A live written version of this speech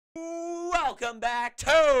Welcome back to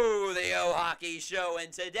the O Hockey Show,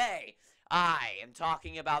 and today I am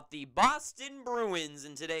talking about the Boston Bruins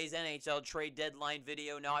in today's NHL trade deadline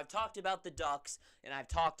video. Now, I've talked about the Ducks, and I've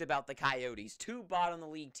talked about the Coyotes, two bottom of the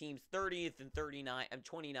league teams, 30th and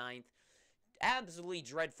 29th. Absolutely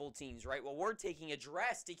dreadful teams, right? Well, we're taking a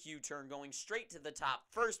drastic U-turn, going straight to the top,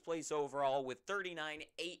 first place overall with 39,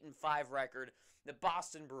 8-5 record, the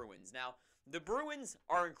Boston Bruins. Now, the Bruins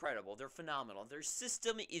are incredible. They're phenomenal. Their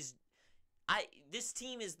system is... This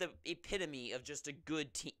team is the epitome of just a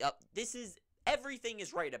good team. Everything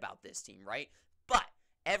is right about this team, right? But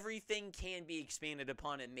everything can be expanded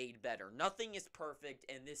upon and made better. Nothing is perfect,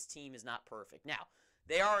 and this team is not perfect. Now,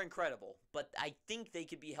 they are incredible, but I think they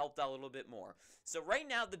could be helped out a little bit more. So right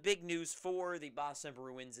now, the big news for the Boston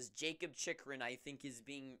Bruins is Jacob Chychrun, I think, is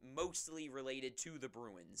being mostly related to the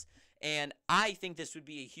Bruins. And I think this would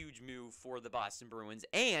be a huge move for the Boston Bruins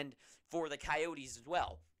and for the Coyotes as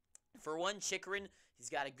well. For one, Chychrun, he's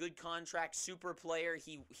got a good contract, super player.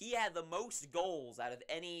 He had the most goals out of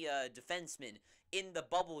any defenseman in the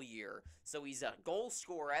bubble year. So he's a goal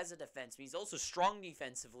scorer as a defenseman. He's also strong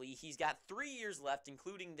defensively. He's got 3 years left,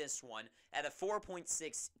 including this one, at a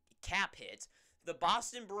 4.6 cap hit. The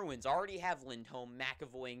Boston Bruins already have Lindholm,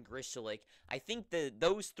 McAvoy, and Grishalik. I think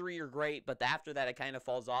those three are great, but after that it kind of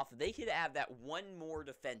falls off. They could have that one more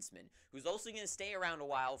defenseman who's also going to stay around a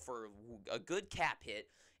while for a good cap hit.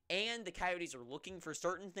 And the Coyotes are looking for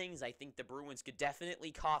certain things I think the Bruins could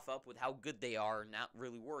definitely cough up with how good they are and not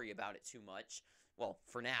really worry about it too much. Well,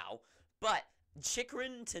 for now. But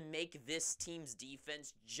Chychrun to make this team's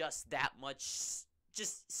defense just that much,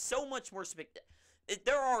 just so much more spectacular.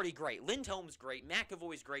 They're already great. Lindholm's great.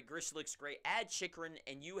 McAvoy's great. Grishlik's great. Add Chychrun,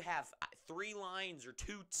 and you have 3 lines or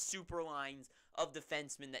 2 super lines of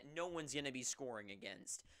defensemen that no one's going to be scoring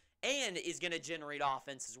against. And is going to generate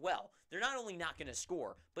offense as well. They're not only not going to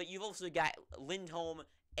score, but you've also got Lindholm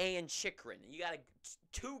and Chychrun. You got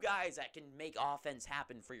 2 guys that can make offense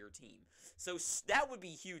happen for your team. So that would be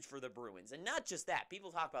huge for the Bruins. And not just that.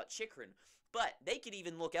 People talk about Chychrun, but they could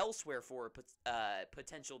even look elsewhere for a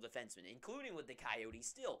potential defenseman, including with the Coyotes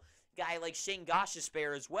still. Guy like Shane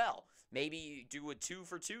Gostisbehere as well. Maybe you do a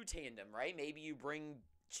 2-for-2 tandem, right? Maybe you bring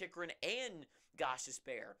Chychrun and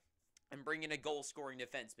Gostisbehere and bring in a goal-scoring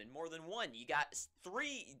defenseman. More than one. You got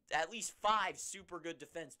 3, at least 5 super good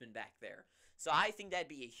defensemen back there. So I think that'd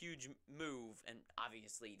be a huge move, and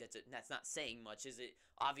obviously that's not saying much, is it?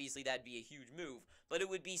 Obviously that'd be a huge move, but it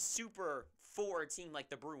would be super for a team like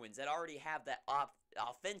the Bruins that already have that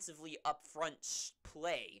offensively upfront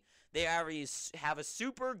play. They already have a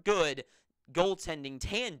super good goaltending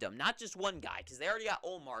tandem, not just one guy, because they already got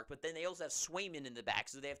Ullmark, but then they also have Swayman in the back,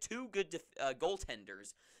 so they have 2 good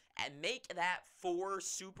goaltenders. And make that 4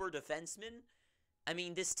 super defensemen. I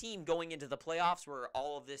mean, this team going into the playoffs where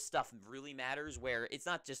all of this stuff really matters, where it's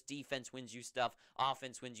not just defense wins you stuff,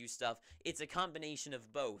 offense wins you stuff. It's a combination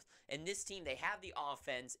of both. And this team, they have the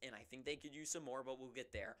offense, and I think they could use some more, but we'll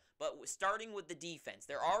get there. But starting with the defense,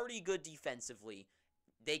 they're already good defensively.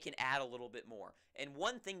 They can add a little bit more. And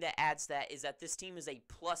one thing that adds to that is that this team is a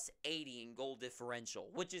plus 80 in goal differential,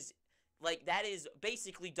 which is... that is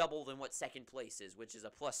basically double than what second place is, which is a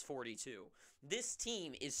plus 42. This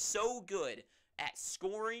team is so good at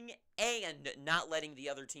scoring and not letting the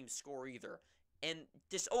other team score either. And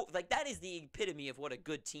that is the epitome of what a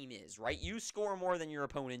good team is, right? You score more than your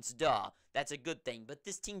opponents, duh. That's a good thing. But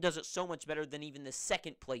this team does it so much better than even the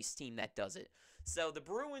second place team that does it. So the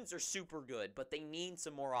Bruins are super good, but they need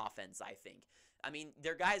some more offense, I think. I mean,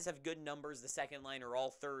 their guys have good numbers. The second line are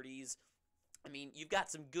all 30s. I mean, you've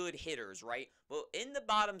got some good hitters, right? Well, in the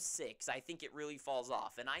bottom 6, I think it really falls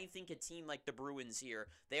off. And I think a team like the Bruins here,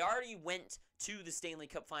 they already went to the Stanley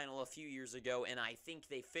Cup final a few years ago, and I think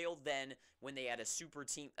they failed then when they had a super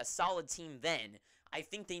team, a solid team then. I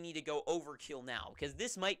think they need to go overkill now, because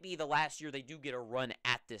this might be the last year they do get a run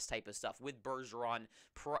at this type of stuff, with Bergeron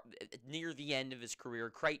near the end of his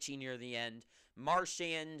career, Krejci near the end,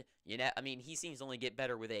 Marchand, I mean, he seems to only get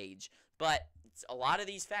better with age. But it's a lot of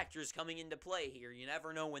these factors coming into play here. You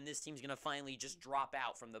never know when this team's going to finally just drop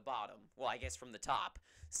out from the bottom. Well, I guess from the top.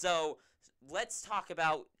 So let's talk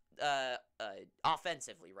about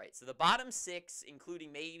offensively, right? So the bottom 6,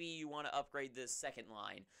 including maybe you want to upgrade this second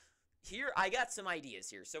line. Here, I got some ideas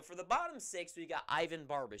here. So for the bottom 6, we got Ivan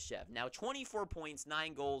Barbashev. Now, 24 points,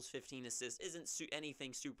 9 goals, 15 assists isn't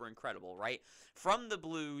anything super incredible, right? From the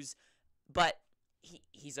Blues, but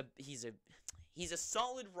he's a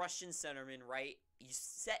solid Russian centerman, right? You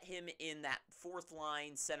set him in that 4th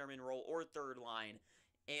line centerman role or 3rd line,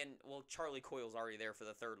 and well, Charlie Coyle's already there for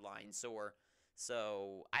the 3rd line, so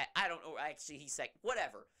I don't know. Actually, he's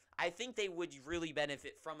whatever. I think they would really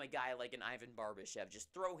benefit from a guy like an Ivan Barbashev.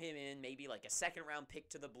 Just throw him in, maybe like a second-round pick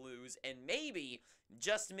to the Blues, and maybe,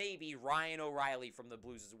 just maybe, Ryan O'Reilly from the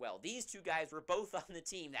Blues as well. These two guys were both on the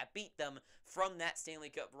team that beat them from that Stanley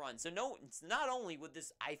Cup run. So not only would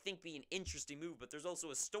this, I think, be an interesting move, but there's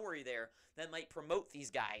also a story there that might promote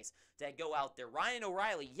these guys that go out there. Ryan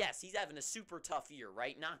O'Reilly, yes, he's having a super tough year,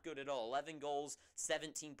 right? Not good at all. 11 goals,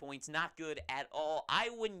 17 points, not good at all.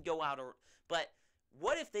 I wouldn't go out, but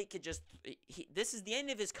what if they could just, this is the end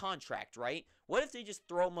of his contract, right? What if they just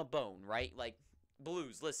throw him a bone, right? Like,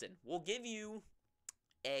 Blues, listen, we'll give you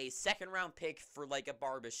a second-round pick for, like, a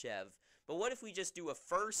Barbashev, but what if we just do a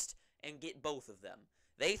first and get both of them?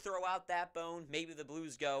 They throw out that bone, maybe the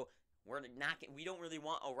Blues go, we don't really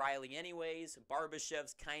want O'Reilly anyways,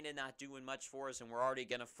 Barbashev's kind of not doing much for us, and we're already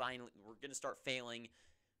going to start failing.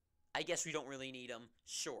 I guess we don't really need them.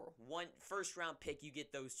 Sure, one first-round pick, you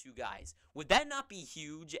get those two guys. Would that not be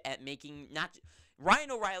huge at making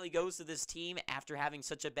Ryan O'Reilly goes to this team after having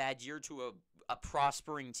such a bad year to a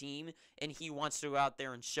prospering team, and he wants to go out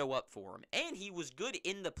there and show up for him. And he was good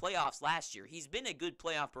in the playoffs last year. He's been a good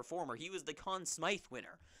playoff performer. He was the Conn Smythe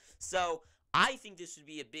winner. So I think this would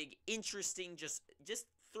be a big, interesting,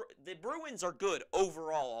 the Bruins are good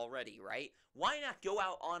overall already, right? Why not go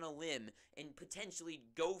out on a limb and potentially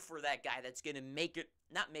go for that guy that's going to make it,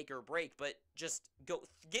 not make or break, but just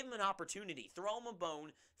give him an opportunity. Throw him a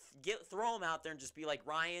bone, throw him out there and just be like,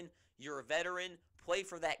 Ryan, you're a veteran, play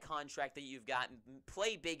for that contract that you've got,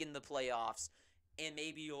 play big in the playoffs, and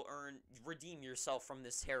maybe you'll redeem yourself from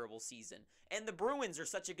this terrible season. And the Bruins are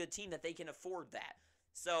such a good team that they can afford that.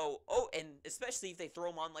 So, and especially if they throw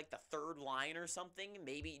him on like the third line or something,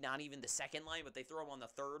 maybe not even the second line, but they throw him on the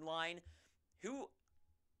third line.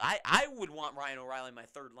 I would want Ryan O'Reilly on my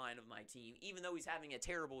third line of my team, even though he's having a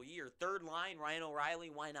terrible year. Third line, Ryan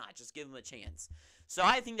O'Reilly, why not? Just give him a chance. So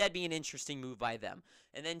I think that'd be an interesting move by them.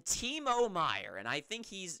 And then Timo Meier, and I think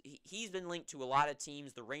he's been linked to a lot of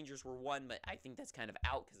teams. The Rangers were one, but I think that's kind of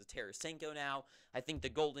out because of Tarasenko now. I think the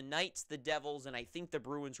Golden Knights, the Devils, and I think the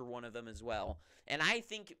Bruins were one of them as well. And I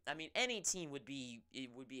think, any team would be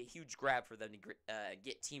a huge grab for them to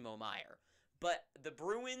get Timo Meier. But the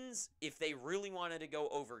Bruins, if they really wanted to go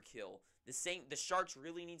overkill, the Sharks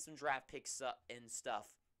really need some draft picks and stuff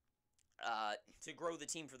to grow the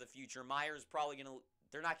team for the future. Meier's probably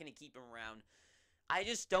they're not gonna keep him around. I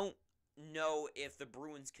just don't know if the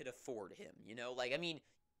Bruins could afford him.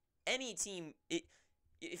 Any team,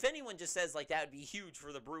 if anyone just says like that would be huge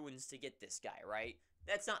for the Bruins to get this guy, right?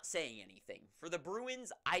 That's not saying anything. For the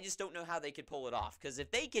Bruins, I just don't know how they could pull it off. Because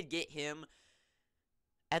if they could get him,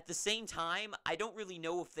 at the same time, I don't really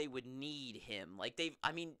know if they would need him.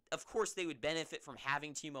 Of course they would benefit from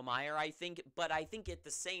having Timo Meier, I think. But I think at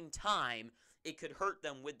the same time, it could hurt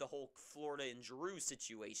them with the whole Florida and Giroux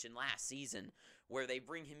situation last season, where they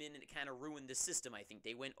bring him in and it kind of ruined the system. I think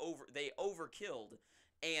they overkilled.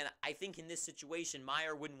 And I think in this situation,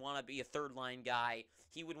 Meier wouldn't want to be a third-line guy.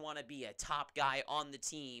 He would want to be a top guy on the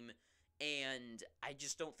team. And I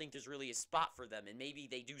just don't think there's really a spot for them. And maybe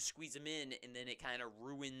they do squeeze him in, and then it kind of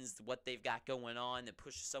ruins what they've got going on and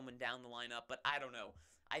pushes someone down the lineup. But I don't know.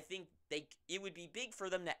 I think it would be big for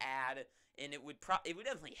them to add, and it would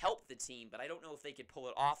definitely help the team. But I don't know if they could pull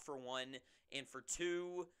it off for one. And for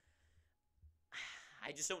two,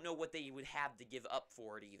 I just don't know what they would have to give up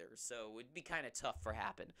for it either. So it'd be kind of tough for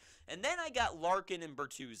happen. And then I got Larkin and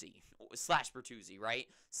Bertuzzi, right?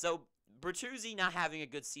 So Bertuzzi not having a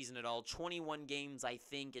good season at all. 21 games, I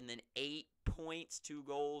think, and then 8 points, 2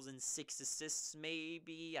 goals, and 6 assists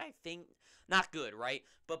maybe, I think. Not good, right?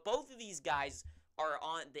 But both of these guys are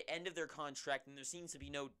on the end of their contract, and there seems to be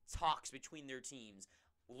no talks between their teams.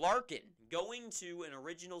 Larkin going to an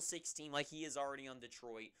original 16 like he is already on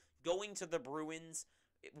Detroit, going to the Bruins.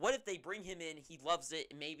 What if they bring him in, he loves it,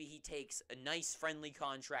 and maybe he takes a nice friendly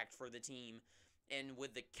contract for the team, and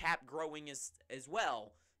with the cap growing as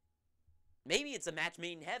well, maybe it's a match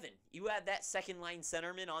made in heaven. You add that second-line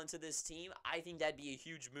centerman onto this team, I think that'd be a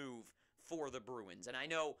huge move for the Bruins. And I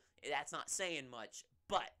know that's not saying much,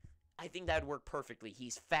 but I think that would work perfectly.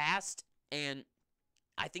 He's fast, and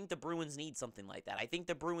I think the Bruins need something like that. I think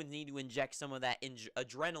the Bruins need to inject some of that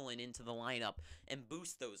adrenaline into the lineup and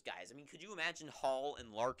boost those guys. Could you imagine Hall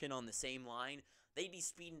and Larkin on the same line? They'd be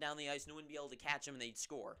speeding down the ice, no one would be able to catch them, and they'd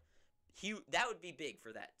score. That would be big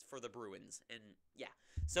for the Bruins. And yeah.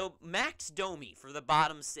 So Max Domi for the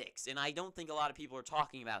bottom 6, and I don't think a lot of people are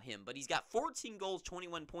talking about him, but he's got 14 goals,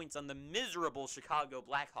 21 points on the miserable Chicago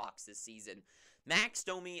Blackhawks this season. Max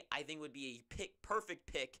Domi, I think, would be a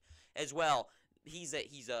perfect pick as well. He's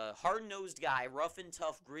a hard-nosed guy, rough and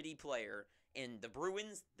tough, gritty player, And the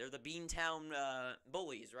Bruins, they're the Beantown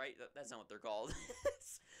Bullies, right? That's not what they're called.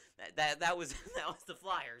 that was the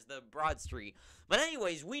Flyers, the Broad Street. But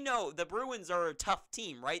anyways, we know the Bruins are a tough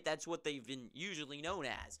team, right? That's what they've been usually known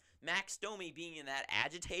as. Max Domi being in that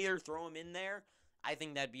agitator, throw him in there. I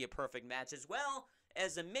think that'd be a perfect match as well.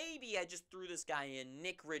 As a maybe, I just threw this guy in,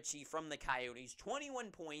 Nick Ritchie from the Coyotes,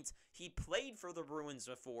 21 points. He played for the Bruins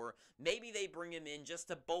before. Maybe they bring him in just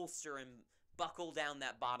to bolster and buckle down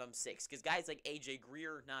that bottom six. Because guys like AJ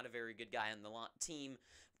Greer, not a very good guy on the team.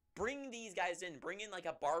 Bring these guys in. Bring in like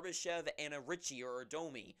a Barbashev and a Ritchie or a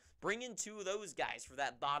Domi. Bring in 2 of those guys for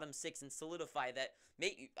that bottom 6 and solidify that.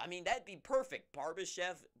 I mean, that'd be perfect.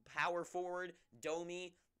 Barbashev, power forward,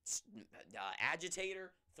 Domi,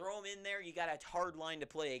 agitator. Throw them in there. You got a hard line to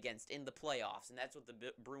play against in the playoffs, and that's what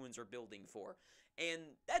the Bruins are building for. And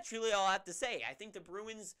that's really all I have to say. I think the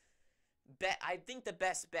Bruins I think the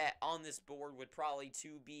best bet on this board would probably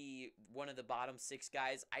to be one of the bottom 6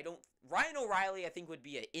 guys. Ryan O'Reilly, I think, would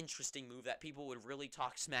be an interesting move that people would really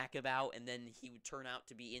talk smack about, and then he would turn out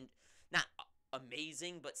to be not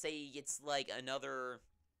amazing, but say he gets like another.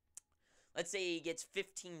 Let's say he gets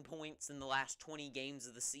 15 points in the last 20 games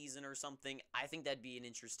of the season or something. I think that'd be an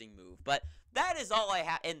interesting move. But that is all I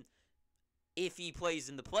have. And if he plays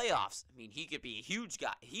in the playoffs, I mean, he could be a huge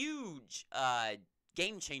guy, huge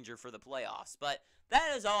game changer for the playoffs. But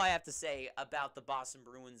that is all I have to say about the Boston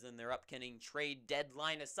Bruins and their upcoming trade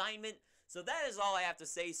deadline assignment. So that is all I have to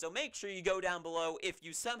say. So make sure you go down below if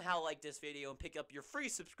you somehow like this video and pick up your free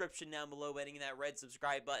subscription down below by hitting that red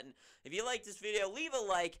subscribe button. If you like this video, leave a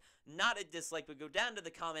like, not a dislike, but go down to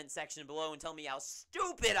the comment section below and tell me how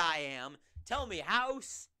stupid I am. Tell me how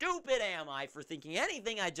stupid am I for thinking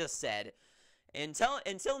anything I just said.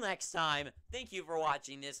 Until next time, thank you for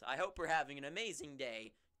watching this. I hope you're having an amazing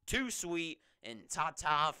day. Too sweet, and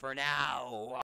ta-ta for now.